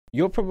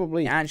you're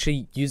probably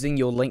actually using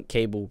your link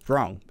cable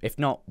wrong, if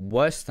not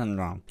worse than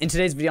wrong. In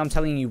today's video, I'm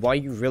telling you why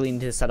you really need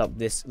to set up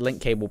this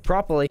link cable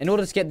properly in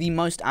order to get the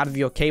most out of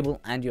your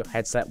cable and your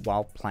headset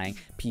while playing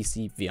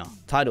PC VR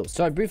titles.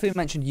 So I briefly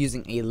mentioned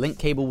using a link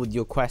cable with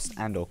your Quest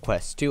and or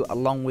Quest 2,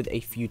 along with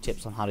a few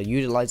tips on how to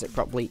utilize it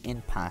properly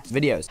in past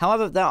videos.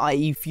 However, there are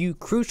a few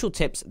crucial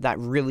tips that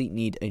really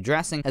need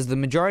addressing, as the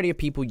majority of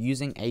people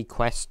using a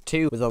Quest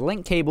 2 with a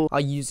link cable are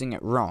using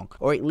it wrong,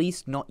 or at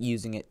least not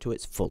using it to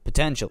its full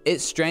potential.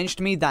 It's strange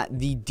to me that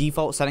the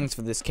default settings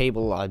for this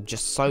cable are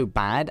just so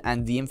bad,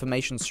 and the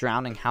information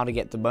surrounding how to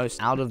get the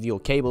most out of your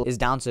cable is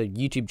down to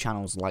YouTube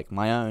channels like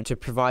my own to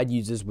provide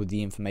users with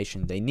the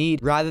information they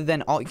need, rather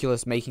than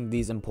Oculus making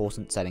these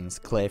important settings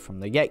clear from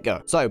the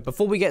get-go. So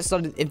before we get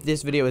started, if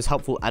this video is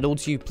helpful at all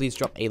to you, please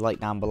drop a like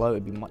down below.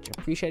 It'd be much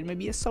appreciated.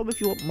 Maybe a sub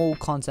if you want more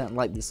content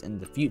like this in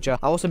the future.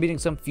 I'll also be doing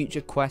some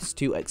future Quest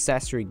 2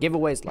 accessory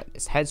giveaways like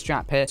this head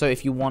strap here, so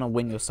if you want to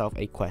win yourself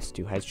a Quest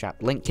 2 head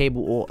strap, link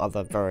cable, or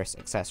other various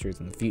accessories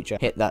in the future,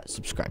 hit that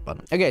subscribe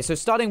button. Okay, so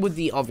starting with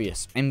the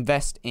obvious,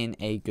 invest in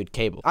a good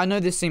cable. I know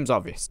this seems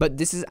obvious, but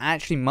this is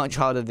actually much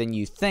harder than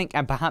you think,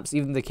 and perhaps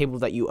even the cable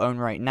that you own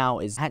right now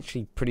is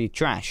actually pretty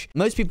trash.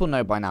 Most people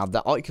know by now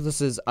that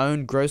Oculus's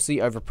own grossly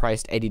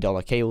overpriced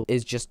 $80 cable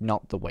is just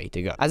not the way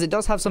to go. As it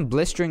does have some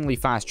blisteringly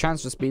fast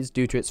transfer speeds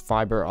due to its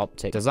fiber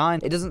optic design,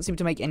 it doesn't seem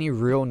to make any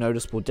real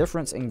noticeable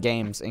difference in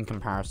games in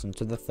comparison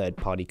to the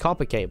third-party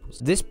copper cables.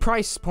 This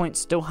price point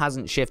still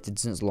hasn't shifted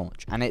since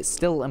launch, and it's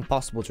still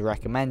impossible to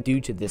recommend due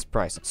to this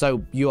price.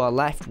 So you are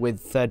left with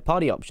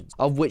third-party options,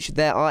 of which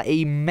there are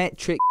a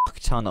metric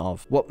ton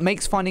of. What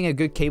makes finding a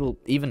good cable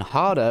even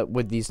harder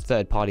with these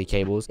third-party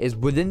cables is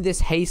within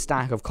this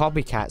haystack of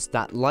copycats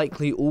that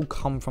likely all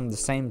come from the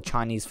same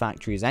Chinese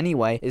factories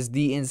anyway, is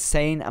the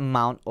insane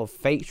amount of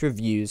faked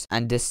reviews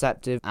and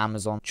deceptive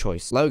Amazon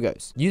choice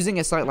logos. Using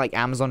a site like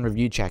Amazon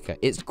Review Checker,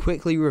 it's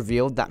quickly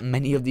revealed that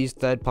many of these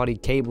third-party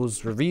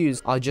cables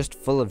reviews are just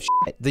full of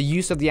shit. The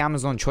use of the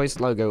Amazon choice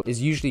logo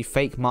is usually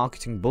fake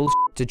marketing bullshit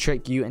to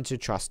trick you into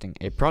trusting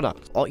a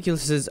product.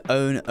 Oculus's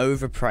own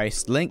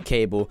overpriced link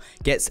cable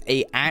gets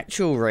a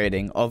actual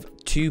rating of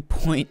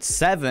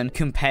 2.7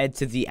 compared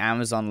to the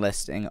Amazon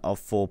listing of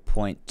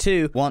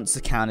 4.2 once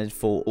accounted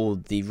for all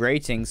the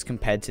ratings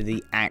compared to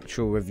the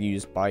actual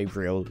reviews by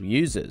real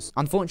users.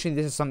 Unfortunately,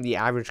 this is something the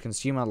average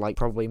consumer, like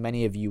probably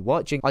many of you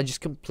watching, are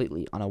just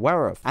completely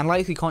unaware of, and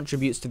likely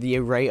contributes to the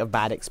array of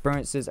bad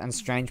experiences and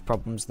strange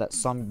problems that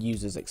some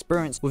users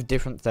experience with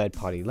different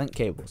third-party link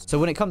cables. So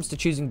when it comes to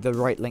choosing the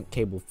right link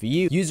cable for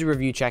you, use a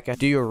review checker,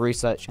 do your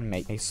research, and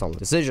make a solid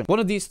decision. One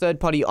of these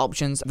third-party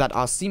options that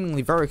are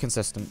seemingly very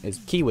consistent is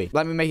Kiwi.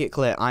 Let me make it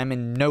clear, I'm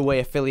in no way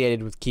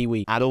affiliated with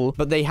Kiwi at all,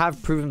 but they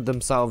have proven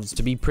themselves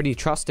to be pretty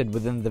trusted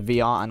within the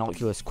VR and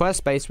Oculus Quest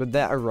space with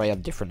their array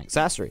of different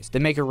accessories. They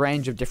make a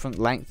range of different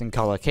length and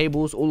color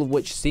cables, all of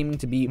which seeming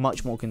to be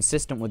much more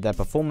consistent with their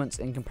performance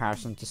in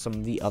comparison to some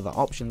of the other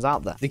options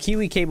out there. The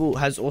Kiwi cable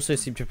has also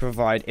seemed to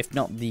provide, if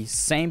not the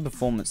same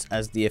performance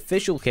as the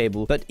official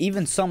cable, but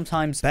even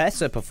sometimes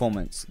better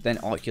performance than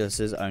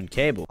Oculus's own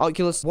cable.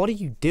 Oculus, what are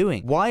you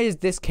doing? Why is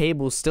this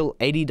cable still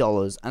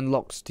 $80 and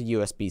locks to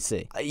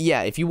USB-C?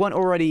 Yeah, if you weren't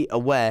already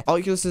aware,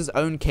 Oculus's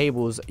own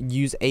cables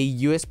use a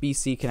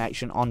USB-C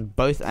connection on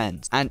both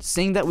ends, and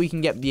seeing that we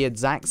can get the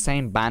exact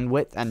same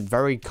bandwidth and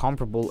very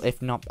comparable,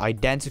 if not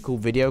identical,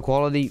 video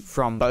quality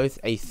from both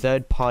a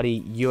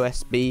third-party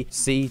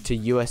USB-C to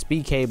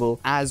USB cable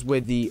as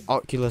with the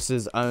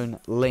Oculus's own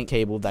link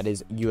cable that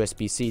is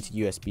USB-C to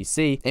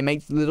USB-C, it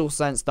makes little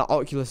sense that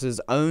Oculus's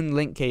own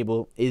link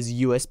cable is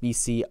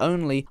USB-C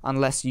only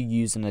unless you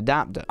use an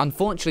adapter.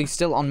 Unfortunately,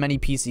 still on many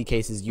PC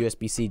cases,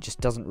 USB-C just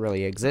doesn't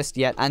really exist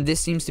yet, and this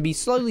seems to be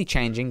slowly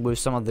changing with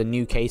some of the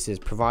new cases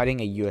providing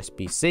a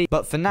USB-C,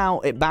 but for now,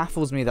 it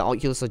baffles me that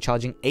Oculus are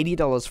charging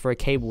 $80 for a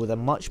cable with a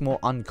much more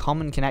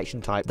uncommon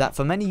connection type that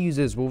for many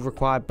users will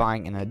require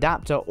buying an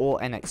adapter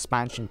or an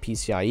expansion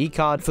PCIe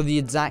card for the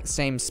exact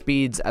same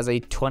speeds as a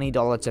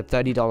 $20 to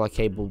 $30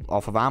 cable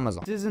off of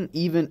Amazon. This isn't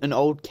even an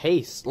old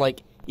case,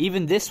 like,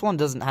 even this one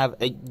doesn't have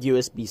a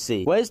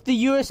USB-C. Where's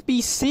the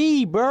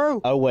USB-C,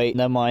 bro? Oh wait,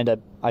 never mind.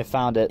 I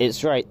found it.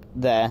 It's right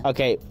there.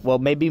 Okay, well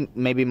maybe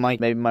my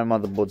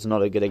motherboard's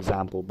not a good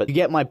example, but you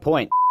get my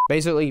point.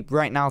 Basically,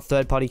 right now,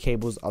 third-party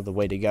cables are the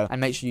way to go, and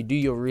make sure you do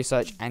your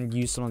research and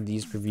use some of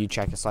these review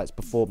checker sites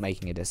before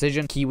making a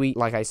decision. Kiwi,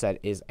 like I said,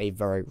 is a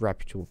very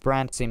reputable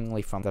brand,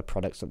 seemingly from the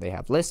products that they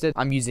have listed.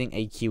 I'm using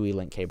a Kiwi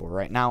link cable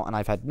right now, and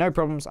I've had no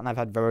problems, and I've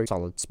had very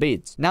solid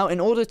speeds. Now, in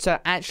order to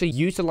actually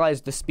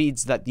utilize the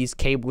speeds that these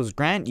cables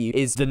grant you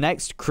is the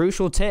next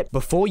crucial tip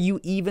before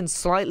you even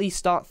slightly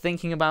start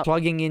thinking about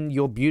plugging in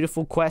your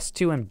beautiful Quest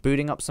 2 and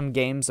booting up some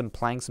games and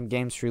playing some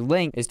games through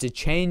Link, is to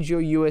change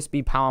your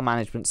USB power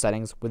management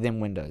settings within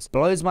Windows.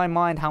 Blows my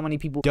mind how many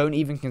people don't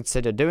even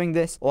consider doing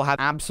this or have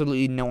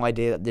absolutely no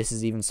idea that this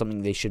is even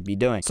something they should be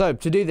doing. So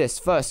to do this,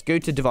 first go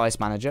to Device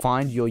Manager,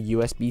 find your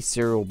USB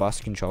serial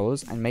bus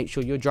controllers, and make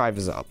sure your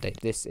drivers are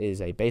updated. This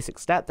is a basic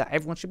step that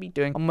everyone should be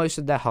doing on most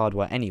of their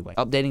hardware anyway.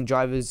 Updating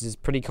drivers is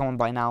pretty common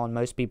by now and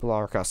most people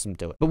are accustomed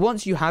to it. But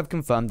once you have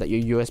confirmed that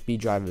your USB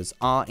drivers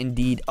are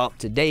indeed up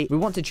to date, we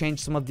want to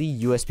change some of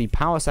the USB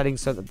power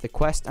settings so that the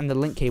Quest and the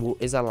link cable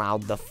is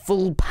allowed the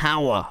full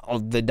power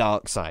of the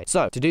dark side.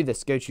 So to do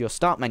this, go to your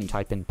start menu,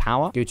 type in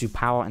power, go to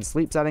power and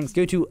sleep settings,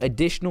 go to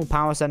additional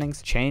power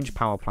settings, change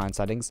power plan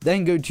settings,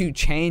 then go to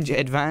change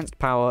advanced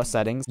power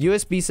settings,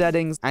 USB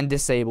settings, and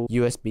disable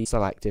USB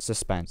selected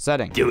suspend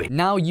settings. Do it.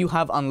 Now you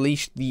have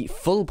unleashed the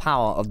full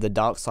power of the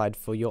dark side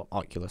for your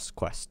Oculus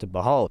Quest to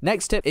behold.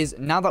 Next tip is,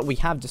 now that we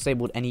have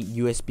disabled any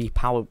USB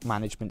power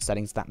management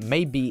settings that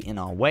may be in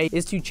our way,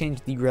 is to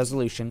change the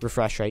resolution,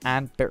 refresh rate,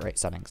 and bitrate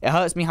settings. It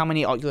hurts me how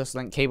many Oculus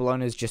Link cable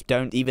owners just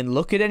don't even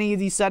look at any of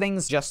these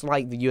settings, just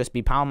like the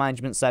USB power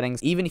management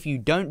settings. Even if you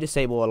don't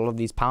disable a lot of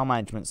these power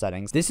management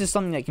settings, this is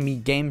something that can be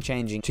game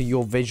changing to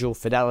your visual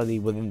fidelity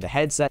within the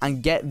headset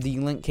and get the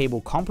link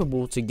cable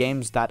comparable to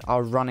games that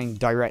are running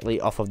directly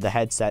off of the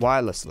headset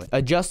wirelessly.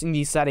 Adjusting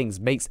these settings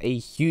makes a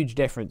huge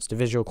difference to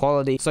visual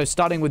quality. So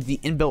starting with the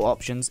inbuilt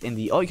options in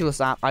the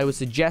Oculus app, I would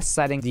suggest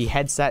setting the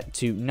headset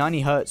to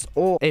 90 Hz,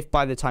 or if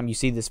by the time you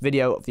see this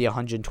video the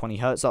 120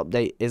 Hz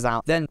update is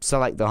out, then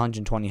select the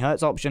 120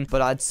 Hz option.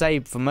 But I'd say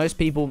for most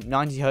people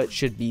 90 Hz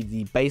should be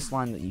the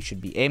baseline that you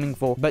should be aiming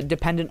for, but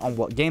dependent on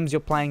what games you're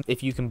playing,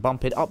 if you can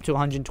bump it up to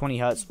 120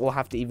 Hz or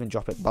have to even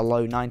drop it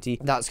below 90,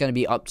 that's going to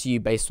be up to you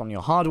based on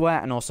your hardware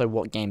and also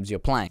what games you're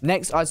playing.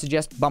 Next, I'd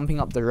suggest bumping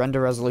up the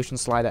render resolution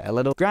slider a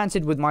little.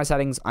 Granted, with my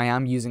settings I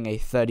am using a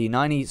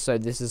 3090, so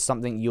this is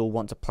something you'll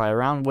want to play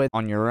around with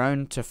on your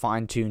own to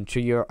fine tune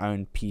to your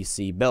own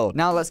PC build.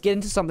 Now let's get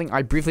into something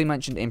I briefly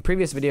mentioned in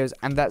previous videos,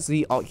 and that's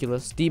the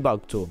Oculus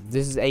debug tool.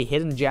 This is a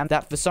hidden gem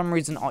that for some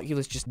reason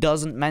Oculus just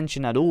doesn't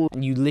mention at all,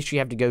 and you literally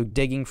have to go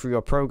digging through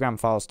your program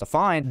files to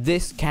find.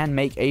 This can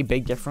make a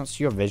big difference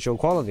to your visual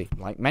quality,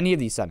 like many of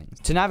these settings.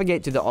 To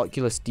navigate to the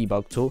Oculus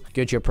debug tool,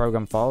 go to your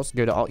program files,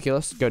 go to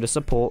Oculus, go to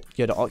support,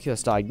 go to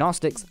Oculus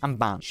diagnostics, and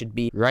bam, it should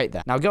be right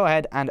there. Now go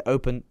ahead and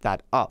open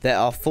that up. There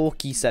are 4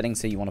 key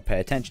settings that you want to pay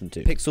attention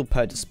to: pixel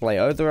per display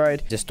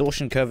override,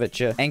 distortion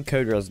curvature,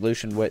 encode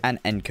resolution width,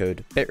 and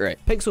encode bitrate.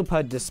 Pixel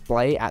per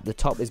display at the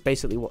top is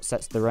basically what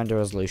sets the render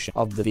resolution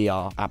of the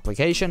VR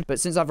application, but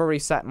since I've already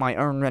set my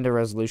own render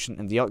resolution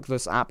in the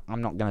Oculus app,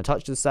 I'm not going to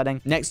touch this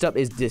setting. Next up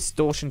is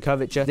distortion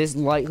curvature. This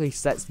likely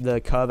sets the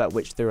curve at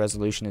which the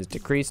resolution is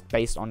decreased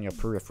based on your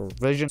peripheral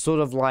vision, sort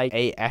of like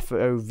a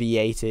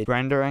FOV-ated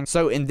rendering.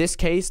 So in this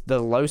case, the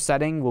low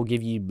setting will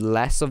give you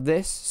less of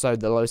this, so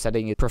the low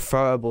setting is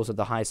preferable to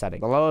the high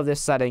setting. The lower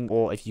this setting,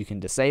 or if you can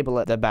disable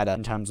it, the better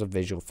in terms of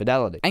visual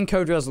fidelity.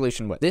 Encode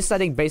resolution width. This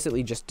setting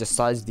basically just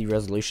decides the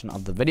resolution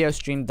of the video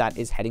stream that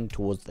is heading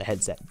towards the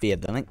headset via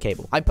the link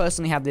cable. I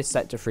personally have this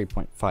set to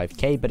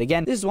 3.5K, but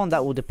again, this is one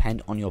that will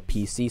depend on your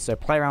PC, so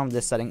play around with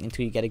this setting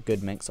until you get a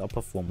good mix of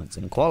performance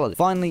and quality.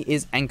 Finally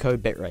is encode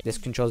bitrate. This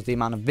controls the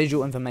amount of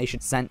visual information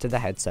sent to the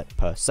headset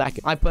per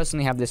second. I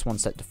personally have this one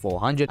set to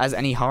 400. As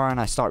any horror and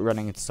I start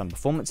running into some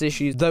performance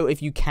issues, though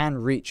if you can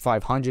reach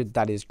 500,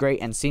 that is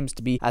great and seems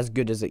to be as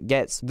good as it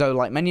gets. Though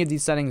like many of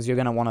these settings, you're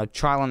going to want to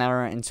trial and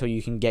error until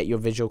you can get your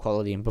visual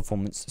quality and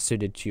performance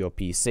suited to your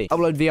PC.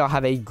 Upload VR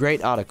have a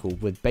great article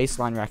with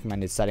baseline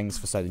recommended settings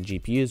for certain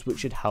GPUs, which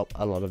should help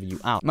a lot of you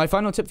out. My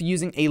final tip for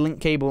using a link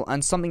cable,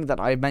 and something that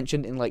I've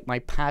mentioned in like my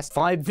past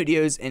 5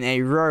 videos in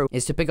a row,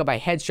 is to pick up a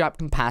head strap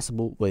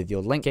compatible with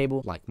your link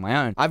cable like my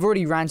own. I've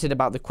already ranted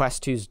about the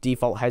Quest 2's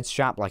default head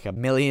strap like a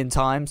million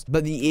times,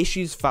 but the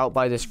issues felt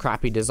by this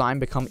crappy design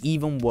become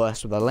even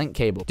worse with a link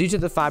cable. Due to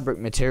the fabric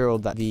material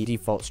that the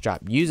default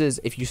strap uses,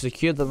 if you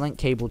secure the link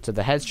cable to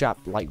the head strap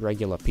like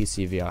regular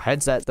PC VR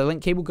headsets, the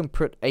link cable can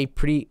put a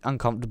pretty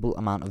uncomfortable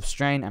amount of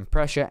strain and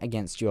pressure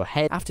against your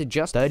head after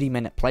just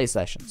 30-minute play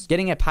sessions.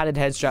 Getting a padded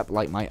head strap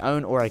like my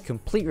own, or a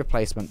complete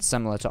replacement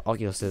similar to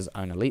Oculus's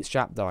own Elite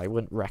strap, though I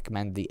wouldn't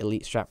recommend the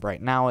Elite strap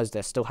right now as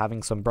they're still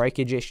having some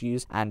breakage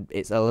issues and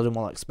it's a little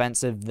more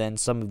expensive than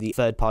some of the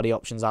third-party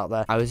options out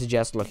there. I would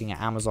suggest looking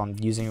at Amazon,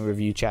 using a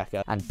review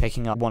checker, and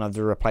picking up one of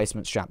the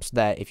replacement straps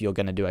there if you're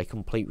going to do a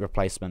complete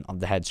replacement of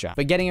the head strap.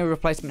 But getting a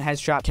replacement head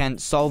strap can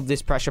solve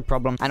this pressure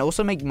problem and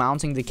also make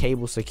mounting the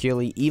cable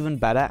securely even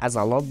better, as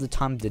a lot of the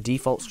time the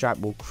default strap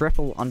will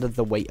cripple under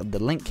the weight of the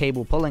link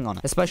cable pulling on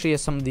it, especially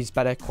as some of these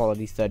better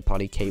quality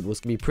third-party cables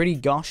can be pretty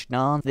gosh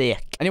darn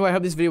thick. Anyway, I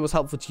hope this video was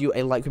helpful to you.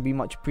 A like would be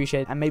much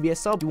appreciated, and maybe a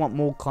sub if you want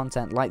more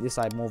content like this.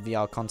 I have more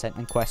VR content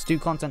and Quest 2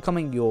 content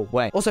coming your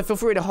way. Also, feel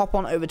free to hop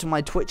on over to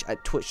my Twitch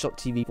at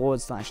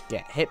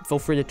twitch.tv/GetHip. Feel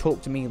free to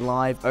talk to me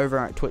live over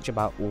at Twitch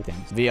about all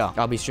things VR.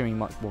 I'll be streaming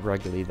much more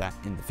regularly there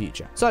in the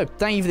future. So,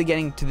 thank you for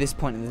getting to this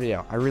point in the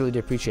video. I really do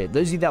appreciate it.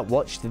 Those of you that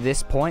watched to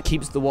this point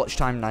keeps the watch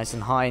time nice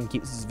and high and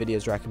keeps these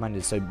videos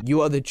recommended. So,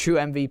 you are the true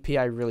MVP.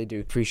 I really do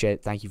appreciate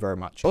it. Thank you very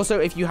much. Also,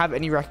 if you have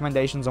any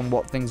recommendations on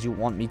what things you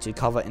want me to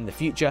cover in the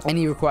future,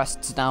 any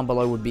requests down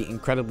below would be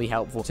incredibly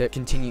helpful to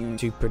continue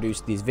to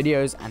produce these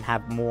videos and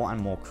have more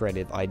and more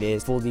creative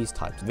ideas for these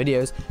types of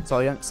videos, so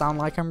I don't sound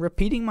like I'm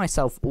repeating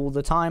myself all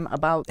the time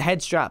about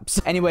head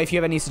straps. Anyway, if you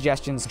have any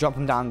suggestions, drop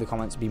them down in the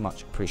comments. It'd be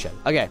much appreciated.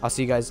 Okay, I'll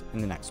see you guys in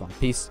the next one.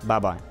 Peace.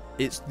 Bye-bye.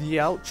 It's the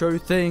outro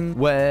thing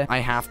where I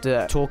have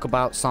to talk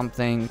about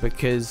something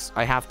because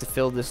I have to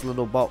fill this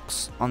little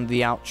box on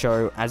the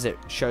outro as it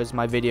shows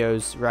my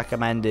videos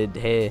recommended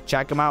here.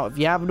 Check them out if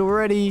you haven't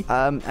already.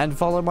 And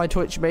follow my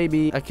Twitch,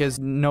 maybe, because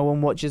no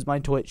one watches my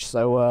Twitch.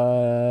 So,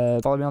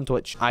 follow me on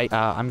Twitch.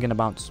 I'm gonna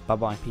bounce.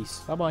 Bye-bye. Peace.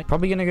 Bye-bye.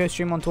 Probably gonna go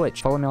stream on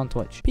Twitch. Follow me on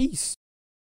Twitch. Peace.